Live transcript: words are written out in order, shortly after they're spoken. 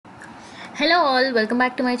Hello all, welcome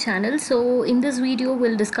back to my channel. So in this video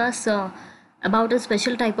we'll discuss about a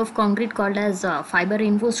special type of concrete called as fiber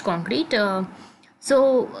reinforced concrete.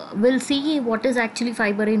 We'll see what is actually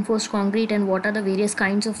fiber reinforced concrete and what are the various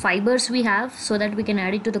kinds of fibers we have so that we can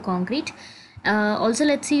add it to the concrete. Also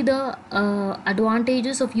let's see the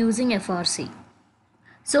advantages of using FRC.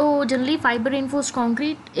 So generally fiber reinforced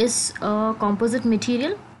concrete is a composite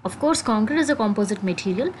material. Of course concrete is a composite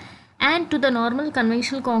material, and to the normal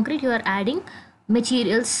conventional concrete you are adding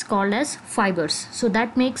materials called as fibers. So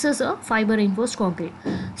that makes us a fiber reinforced concrete.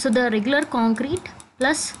 So the regular concrete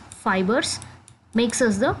plus fibers makes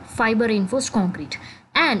us the fiber reinforced concrete,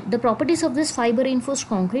 and the properties of this fiber reinforced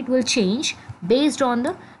concrete will change based on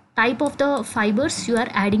the type of the fibers you are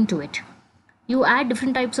adding to it. You add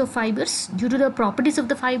different types of fibers, due to the properties of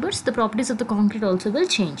the fibers, the properties of the concrete also will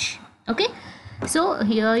change. Okay, so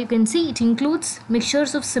here you can see it includes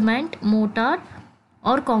mixtures of cement, mortar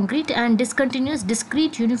or concrete and discontinuous,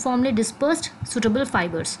 discrete, uniformly dispersed suitable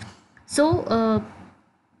fibers. So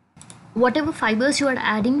whatever fibers you are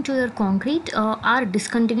adding to your concrete are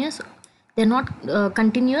discontinuous, they're not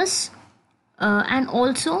continuous, and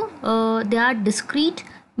also they are discrete,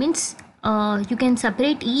 means you can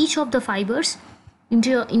separate each of the fibers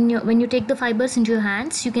into when you take the fibers into your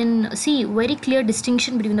hands, you can see very clear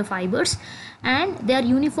distinction between the fibers, and they are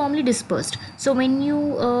uniformly dispersed. So when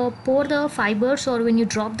you pour the fibers or when you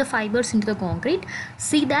drop the fibers into the concrete,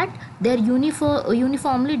 see that they are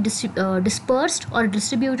uniformly dispersed or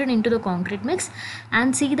distributed into the concrete mix,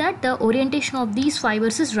 and see that the orientation of these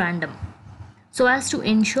fibers is random, so as to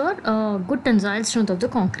ensure good tensile strength of the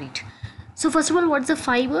concrete. So first of all, what's a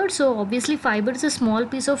fiber? So obviously fiber is a small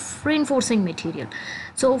piece of reinforcing material.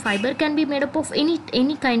 So fiber can be made up of any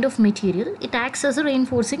kind of material. It acts as a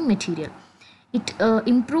reinforcing material. It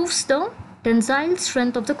improves the tensile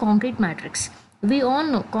strength of the concrete matrix. We all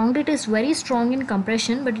know concrete is very strong in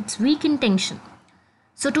compression, but it's weak in tension.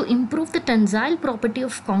 So to improve the tensile property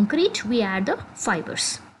of concrete, we add the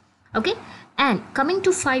fibers. Okay, and coming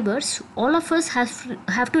to fibers, all of us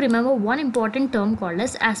have to remember one important term called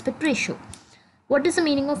as aspect ratio. What is the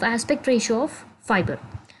meaning of aspect ratio of fiber?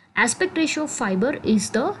 Aspect ratio of fiber is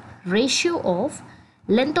the ratio of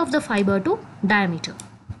length of the fiber to diameter,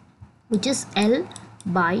 which is L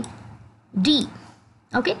by D.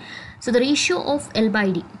 Okay, so the ratio of L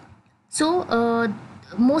by D. So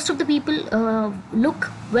most of the people look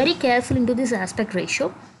very careful into this aspect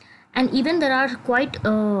ratio, and even there are quite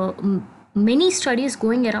many studies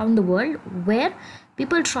going around the world where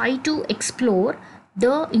people try to explore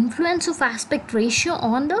the influence of aspect ratio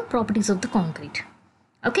on the properties of the concrete.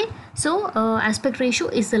 Okay, so aspect ratio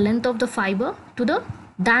is the length of the fiber to the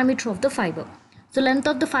diameter of the fiber. So length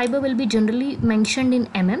of the fiber will be generally mentioned in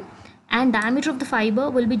mm, and diameter of the fiber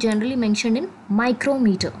will be generally mentioned in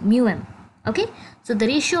micrometer, μm. Okay, so the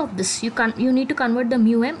ratio of this, you need to convert the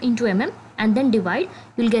μm into mm and then divide,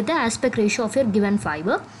 you'll get the aspect ratio of your given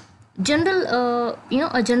fiber. General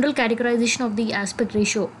a general categorization of the aspect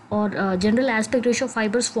ratio or general aspect ratio of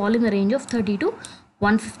fibers fall in the range of 30 to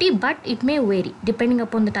 150, but it may vary depending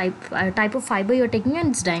upon the type of fiber you're taking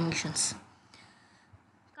and its dimensions.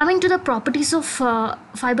 Coming to the properties of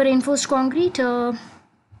fiber reinforced concrete,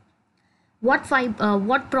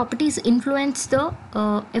 what properties influence the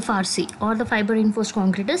FRC or the fiber reinforced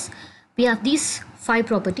concrete is, we have these 5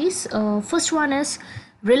 properties. First one is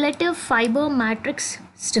relative fiber matrix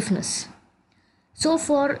stiffness. So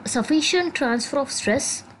for sufficient transfer of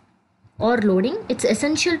stress or loading, it's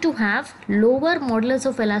essential to have lower modulus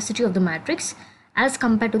of elasticity of the matrix as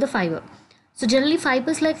compared to the fiber. So generally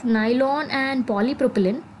fibers like nylon and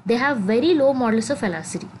polypropylene, they have very low modulus of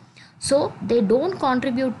elasticity. So they don't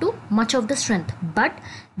contribute to much of the strength, but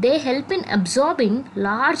they help in absorbing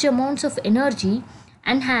large amounts of energy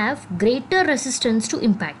and have greater resistance to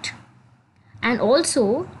impact. And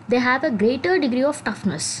also they have a greater degree of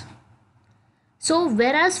toughness. So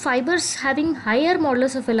whereas fibers having higher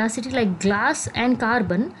modulus of elasticity like glass and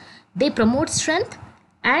carbon, they promote strength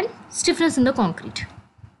and stiffness in the concrete.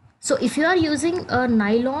 So if you are using a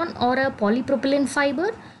nylon or a polypropylene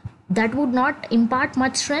fiber, that would not impart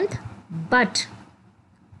much strength, but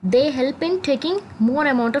they help in taking more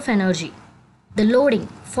amount of energy, the loading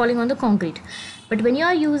falling on the concrete. But when you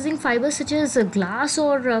are using fibers such as glass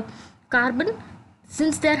or carbon,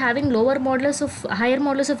 since they are having higher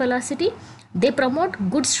modulus of elasticity, they promote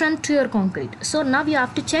good strength to your concrete. So now you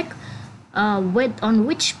have to check on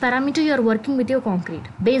which parameter you are working with your concrete.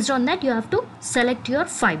 Based on that you have to select your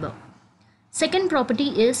fiber. Second property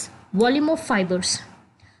is volume of fibers.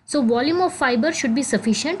 So volume of fiber should be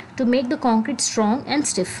sufficient to make the concrete strong and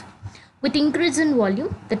stiff. With increase in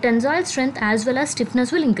volume, the tensile strength as well as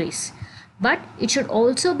stiffness will increase. But it should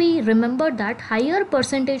also be remembered that higher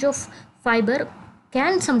percentage of fiber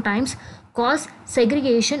can sometimes cause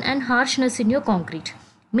segregation and harshness in your concrete.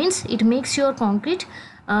 Means it makes your concrete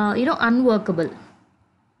unworkable.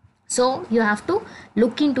 So you have to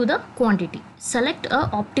look into the quantity. Select a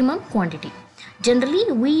optimum quantity.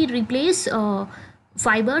 Generally, we replace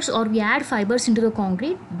fibers, or we add fibers into the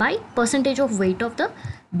concrete by percentage of weight of the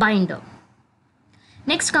binder.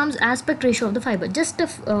 Next comes aspect ratio of the fiber. Just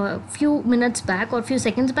a few minutes back or few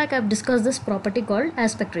seconds back, I've discussed this property called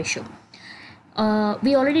aspect ratio.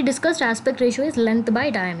 We already discussed aspect ratio is length by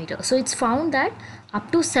diameter. So it's found that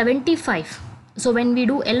up to 75. So when we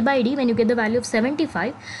do L by D, when you get the value of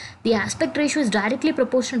 75, the aspect ratio is directly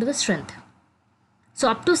proportional to the strength. So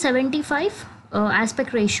up to 75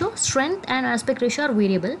 aspect ratio, strength and aspect ratio are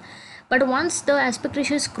variable. But once the aspect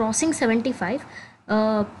ratio is crossing 75,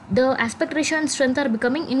 the aspect ratio and strength are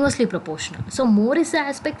becoming inversely proportional. So more is the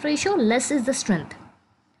aspect ratio, less is the strength.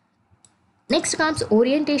 Next comes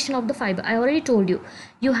orientation of the fiber. I already told you,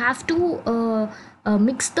 you have to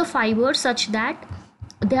mix the fibers such that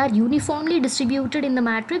they are uniformly distributed in the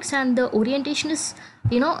matrix, and the orientation is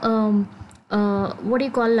random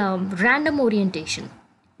orientation.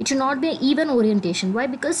 It should not be an even orientation. Why?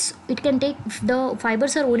 Because it can take, if the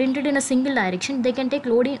fibers are oriented in a single direction, they can take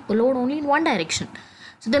load only in one direction.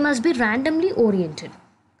 So they must be randomly oriented.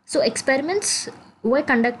 So experiments were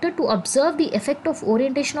conducted to observe the effect of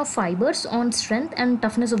orientation of fibers on strength and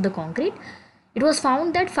toughness of the concrete. It was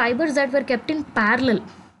found that fibers that were kept in parallel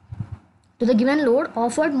to the given load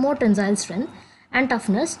offered more tensile strength and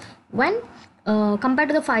toughness when compared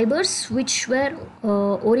to the fibers which were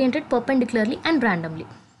oriented perpendicularly and randomly.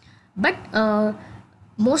 But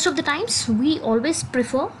most of the times we always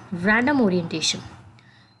prefer random orientation.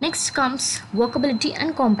 Next comes workability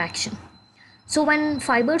and compaction. So when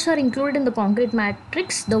fibers are included in the concrete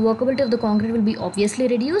matrix, the workability of the concrete will be obviously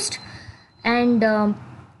reduced, and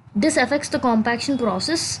this affects the compaction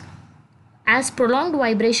process, as prolonged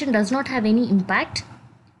vibration does not have any impact,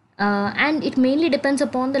 and it mainly depends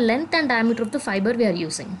upon the length and diameter of the fiber we are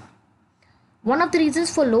using. One of the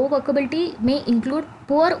reasons for low workability may include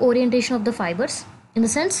poor orientation of the fibers, in the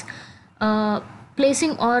sense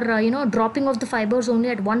placing or dropping of the fibers only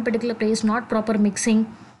at one particular place, not proper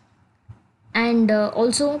mixing, and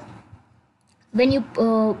also when you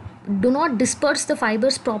do not disperse the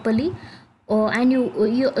fibers properly,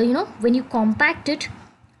 and when you compact it,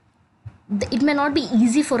 it may not be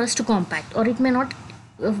easy for us to compact, or it may not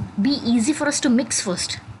be easy for us to mix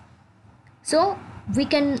first. So we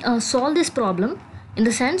can solve this problem in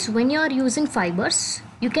the sense, when you are using fibers,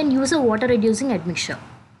 you can use a water reducing admixture.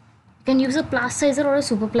 You can use a plasticizer or a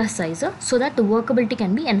super plasticizer so that the workability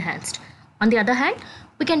can be enhanced. On the other hand,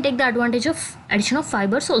 we can take the advantage of addition of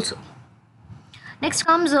fibers also. Next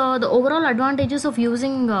comes the overall advantages of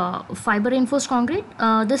using fiber reinforced concrete.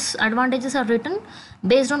 These advantages are written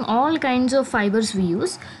based on all kinds of fibers we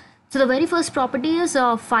use. So the very first property is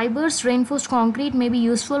fibers reinforced concrete may be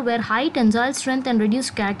useful where high tensile strength and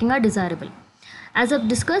reduced cracking are desirable. As I've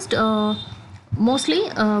discussed, mostly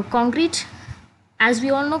concrete, as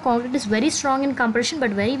we all know, concrete is very strong in compression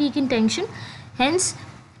but very weak in tension. Hence,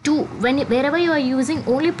 wherever you are using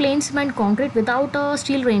only plain cement concrete without a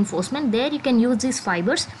steel reinforcement, there you can use these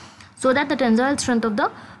fibers so that the tensile strength of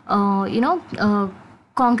the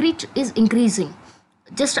concrete is increasing.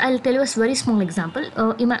 Just I'll tell you a very small example.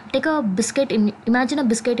 Take a biscuit imagine a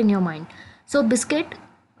biscuit in your mind. So biscuit,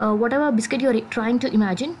 whatever biscuit you're trying to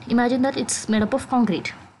imagine that it's made up of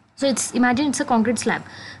concrete. So imagine it's a concrete slab.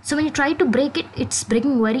 So when you try to break it, it's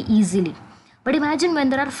breaking very easily. But imagine when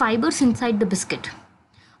there are fibers inside the biscuit.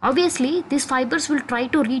 Obviously, these fibers will try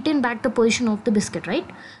to retain back the position of the biscuit, right?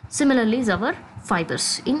 Similarly is our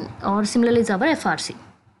fibers similarly is our FRC.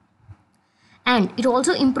 And it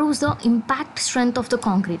also improves the impact strength of the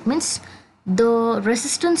concrete, means the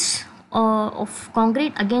resistance of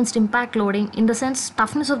concrete against impact loading, in the sense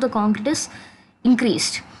toughness of the concrete is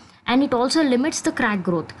increased, and it also limits the crack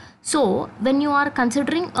growth. So when you are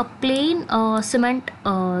considering a plain cement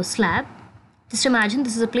slab, just imagine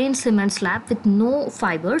this is a plain cement slab with no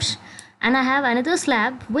fibers, and I have another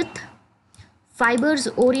slab with fibers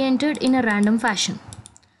oriented in a random fashion.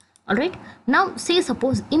 Alright, now say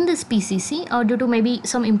suppose in this PCC, or due to maybe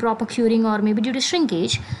some improper curing or maybe due to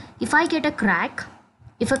shrinkage, if I get a crack,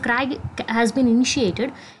 if a crack has been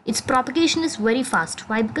initiated, its propagation is very fast.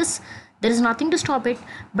 Why? Because there is nothing to stop it.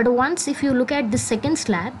 But once, if you look at this second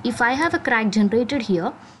slab, if I have a crack generated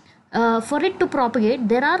here, for it to propagate,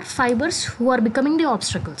 there are fibers who are becoming the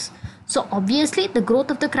obstacles. So obviously the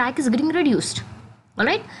growth of the crack is getting reduced.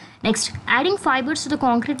 Alright, next, adding fibers to the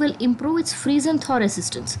concrete will improve its freeze and thaw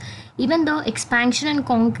resistance. Even the expansion and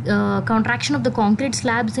contraction of the concrete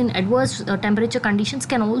slabs in adverse temperature conditions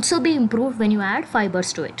can also be improved when you add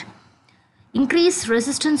fibers to it. Increase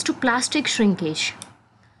resistance to plastic shrinkage.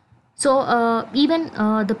 So even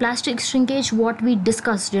the plastic shrinkage, what we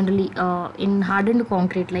discuss generally in hardened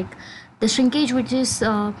concrete, like the shrinkage which is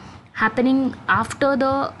happening after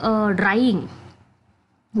the drying,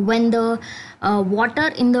 when the water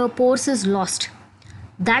in the pores is lost,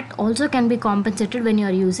 that also can be compensated when you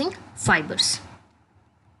are using fibers.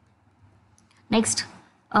 Next,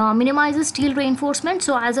 minimizes steel reinforcement.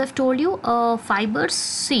 So as I've told you,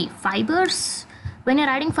 fibers, when you're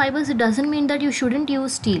adding fibers, it doesn't mean that you shouldn't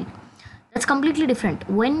use steel. That's completely different.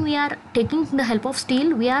 When we are taking the help of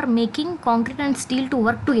steel, we are making concrete and steel to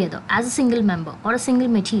work together as a single member or a single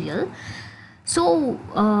material. So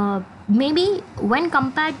maybe when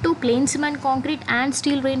compared to plain cement concrete and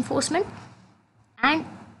steel reinforcement and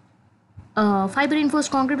fiber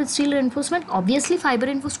reinforced concrete with steel reinforcement, obviously fiber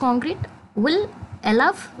reinforced concrete will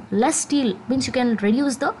allow less steel, means you can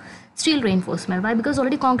reduce the steel reinforcement. Why? Because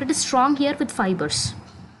already concrete is strong here with fibers.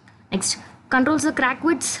 Next, controls the crack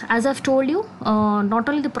widths. As I've told you, not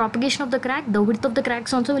only the propagation of the crack, the width of the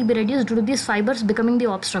cracks also will be reduced due to these fibers becoming the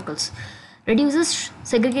obstacles. Reduces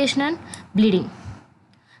segregation and bleeding.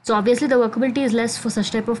 So obviously the workability is less for such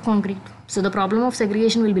type of concrete, so the problem of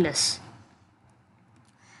segregation will be less.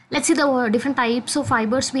 Let's see the different types of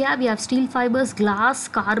fibers we have. We have steel fibers, glass,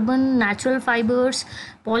 carbon, natural fibers,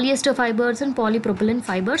 polyester fibers and polypropylene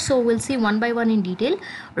fibers. So we'll see one by one in detail.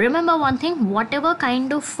 Remember one thing, whatever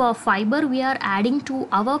kind of fiber we are adding to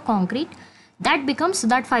our concrete, that becomes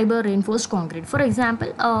that fiber reinforced concrete. For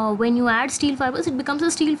example, when you add steel fibers, it becomes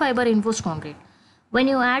a steel fiber reinforced concrete. When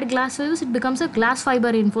you add glass fibers, it becomes a glass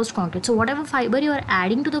fiber reinforced concrete. So whatever fiber you are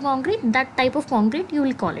adding to the concrete, that type of concrete you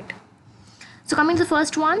will call it. So coming to the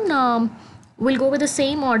first one, we'll go with the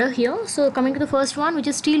same order here. So coming to the first one, which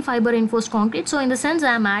is steel fiber reinforced concrete. So in the sense,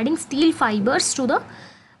 I am adding steel fibers to the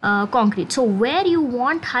concrete. So where you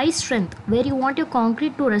want high strength, where you want your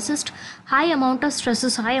concrete to resist high amount of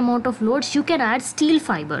stresses, high amount of loads, you can add steel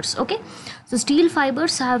fibers. Okay, so steel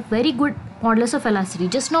fibers have very good modulus of elasticity.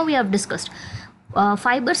 Just now we have discussed.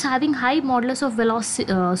 Fibers having high modulus of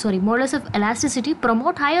modulus of elasticity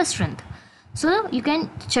promote higher strength. So you can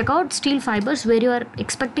check out steel fibers where you are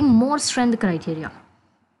expecting more strength criteria.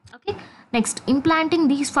 Okay. Next, implanting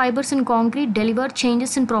these fibers in concrete deliver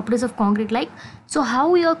changes in properties of concrete, like, so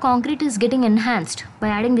how your concrete is getting enhanced by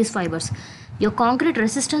adding these fibers. Your concrete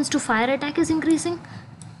resistance to fire attack is increasing,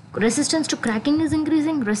 resistance to cracking is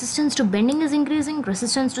increasing, resistance to bending is increasing,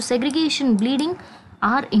 resistance to segregation, bleeding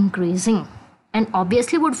are increasing, and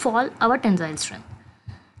obviously would fall our tensile strength.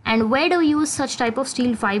 And where do we use such type of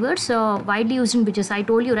steel fibers? Widely used in bridges. I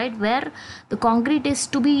told you, right, where the concrete is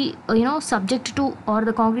to be subject to, or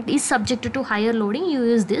the concrete is subjected to higher loading, you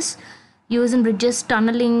use this. You use in bridges,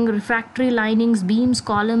 tunneling, refractory linings, beams,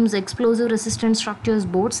 columns, explosive resistant structures,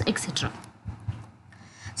 boards, etc.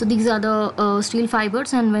 So these are the steel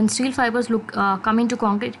fibers, and when steel fibers come into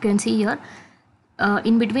concrete, you can see here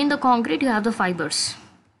in between the concrete you have the fibers.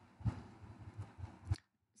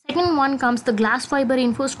 Second one comes the glass fiber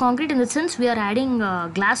reinforced concrete. In the sense, we are adding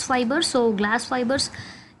glass fibers. So glass fibers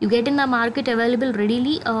you get in the market available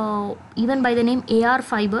readily, even by the name AR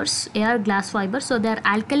fibers, AR glass fibers. So they are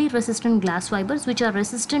alkali resistant glass fibers which are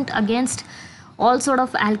resistant against all sort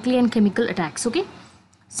of alkali and chemical attacks. Okay,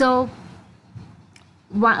 so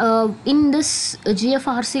in this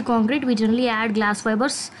GFRC concrete we generally add glass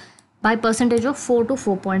fibers by percentage of 4 to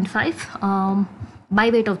 4.5 by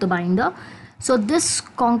weight of the binder. So this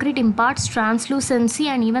concrete imparts translucency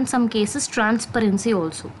and even some cases transparency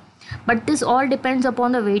also. But this all depends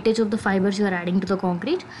upon the weightage of the fibers you are adding to the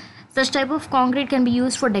concrete. Such type of concrete can be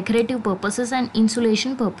used for decorative purposes and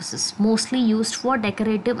insulation purposes. Mostly used for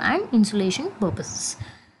decorative and insulation purposes.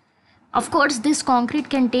 Of course, this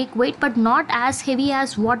concrete can take weight, but not as heavy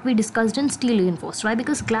as what we discussed in steel reinforced. Why?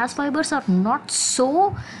 Because glass fibers are not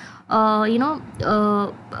so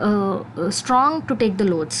strong to take the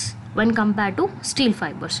loads when compared to steel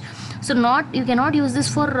fibers. So you cannot use this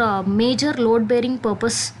for major load bearing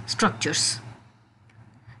purpose structures.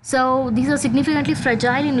 So these are significantly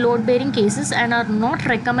fragile in load bearing cases and are not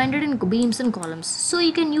recommended in beams and columns. So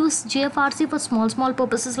you can use GFRC for small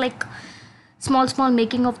purposes, like small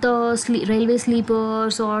making of the railway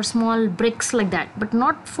sleepers or small bricks like that, but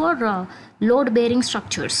not for load bearing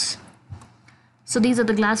structures. So these are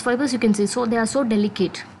the glass fibers, you can see. So they are so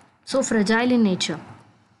delicate, so fragile in nature.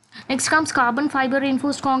 Next comes carbon fiber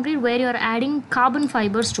reinforced concrete, where you are adding carbon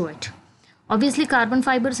fibers to it. Obviously carbon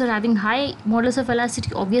fibers are having high modulus of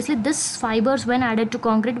elasticity. Obviously this fibers when added to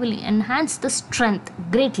concrete will enhance the strength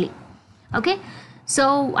greatly. Okay,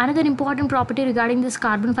 so another important property regarding this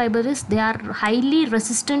carbon fiber is they are highly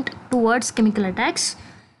resistant towards chemical attacks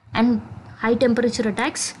and high temperature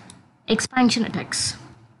attacks, expansion attacks.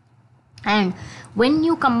 And when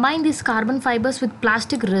you combine these carbon fibers with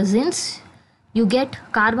plastic resins, you get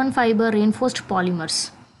carbon fiber reinforced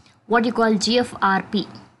polymers, what you call GFRP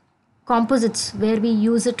composites, where we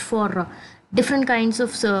use it for different kinds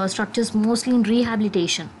of structures, mostly in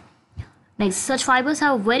rehabilitation. Next, such fibers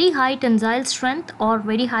have very high tensile strength or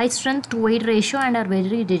very high strength to weight ratio and are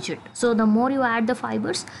very rigid. So the more you add the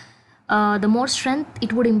fibers, the more strength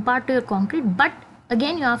it would impart to your concrete. But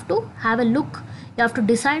again, you have to have a look, you have to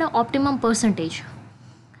decide an optimum percentage.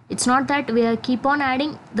 It's not that we keep on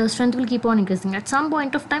adding, the strength will keep on increasing. At some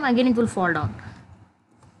point of time, again it will fall down.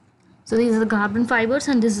 So these are the carbon fibers,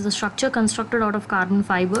 and this is the structure constructed out of carbon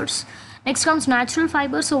fibers. Next comes natural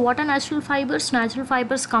fibers. So what are natural fibers? Natural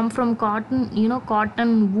fibers come from cotton,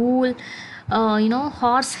 cotton, wool,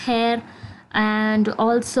 horse hair, and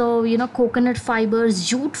also, coconut fibers,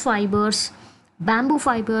 jute fibers, bamboo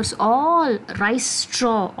fibers, all rice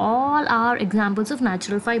straw, all are examples of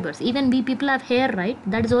natural fibers. Even we people have hair, right?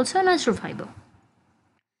 That is also a natural fiber.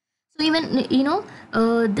 So even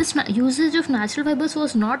this usage of natural fibers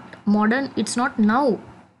was not modern, it's not now.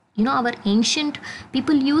 Our ancient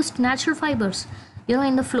people used natural fibers,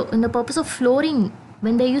 in the purpose of flooring.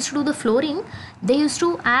 When they used to do the flooring, they used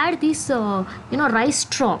to add this rice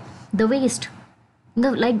straw, the waste,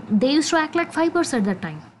 they used to act like fibers at that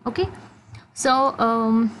time. Okay,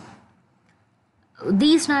 so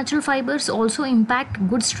these natural fibers also impact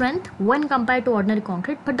good strength when compared to ordinary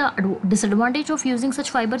concrete, but the disadvantage of using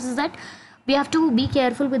such fibers is that we have to be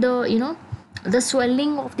careful with the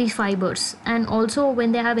swelling of these fibers, and also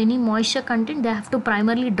when they have any moisture content, they have to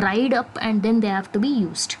primarily dry it up and then they have to be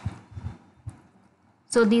used.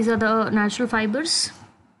 So these are the natural fibers.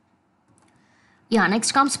 Yeah,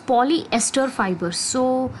 next comes polyester fibers.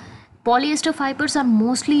 So polyester fibers are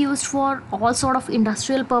mostly used for all sort of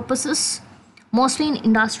industrial purposes, mostly in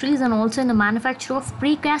industries and also in the manufacture of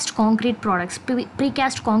precast concrete products,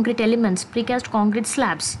 precast concrete elements, precast concrete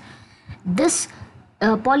slabs. This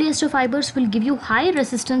polyester fibers will give you high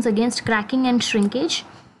resistance against cracking and shrinkage.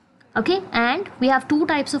 Okay, and we have two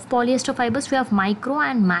types of polyester fibers. We have micro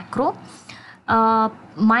and macro.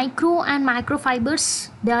 Micro and macro fibers,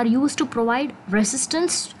 they are used to provide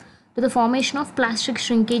resistance to the formation of plastic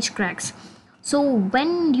shrinkage cracks. So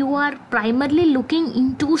when you are primarily looking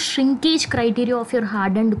into shrinkage criteria of your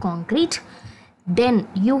hardened concrete, then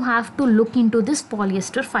you have to look into this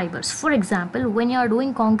polyester fibers. For example, when you are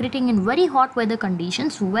doing concreting in very hot weather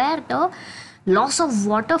conditions where the loss of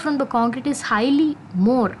water from the concrete is highly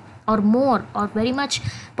more or very much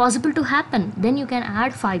possible to happen, then you can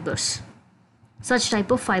add fibers, such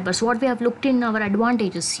type of fibers. What we have looked in our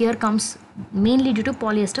advantages here comes mainly due to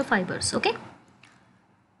polyester fibers. Okay,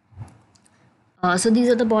 so these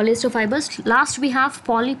are the polyester fibers. Last we have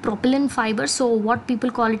polypropylene fibers, so what people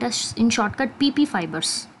call it as in shortcut PP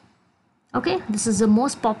fibers. Okay, this is the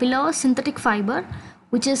most popular synthetic fiber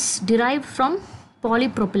which is derived from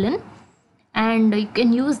polypropylene, and you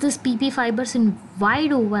can use this PP fibers in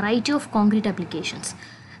wide variety of concrete applications.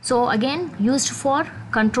 So again, used for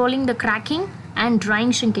controlling the cracking and drying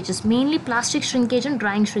shrinkages, mainly plastic shrinkage and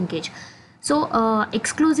drying shrinkage. So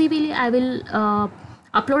exclusively I will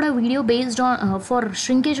upload a video based on for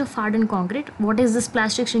shrinkage of hardened concrete. What is this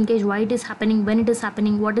plastic shrinkage, why it is happening, when it is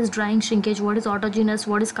happening, what is drying shrinkage, what is autogenous,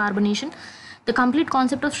 what is carbonation. The complete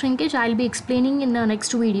concept of shrinkage I'll be explaining in the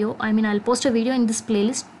next video. I'll post a video in this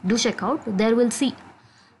playlist, do check out. There we'll see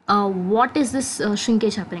what is this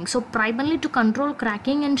shrinkage happening. So primarily to control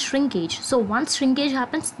cracking and shrinkage. So once shrinkage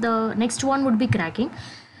happens, the next one would be cracking.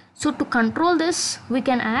 So to control this, we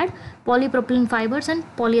can add polypropylene fibers and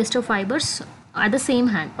polyester fibers at the same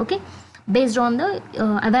hand, okay, based on the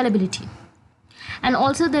availability. And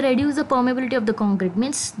also they reduce the permeability of the concrete,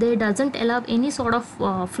 means they doesn't allow any sort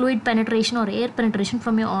of fluid penetration or air penetration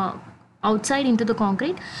from your outside into the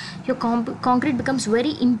concrete. Your concrete becomes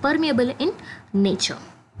very impermeable in nature.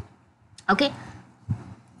 Okay,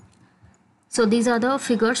 so these are the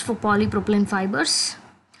figures for polypropylene fibers.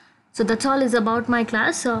 So that's all is about my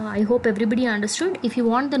class. I hope everybody understood. If you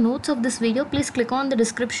want the notes of this video, please click on the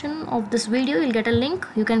description of this video. You'll get a link.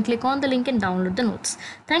 You can click on the link and download the notes.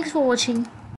 Thanks for watching.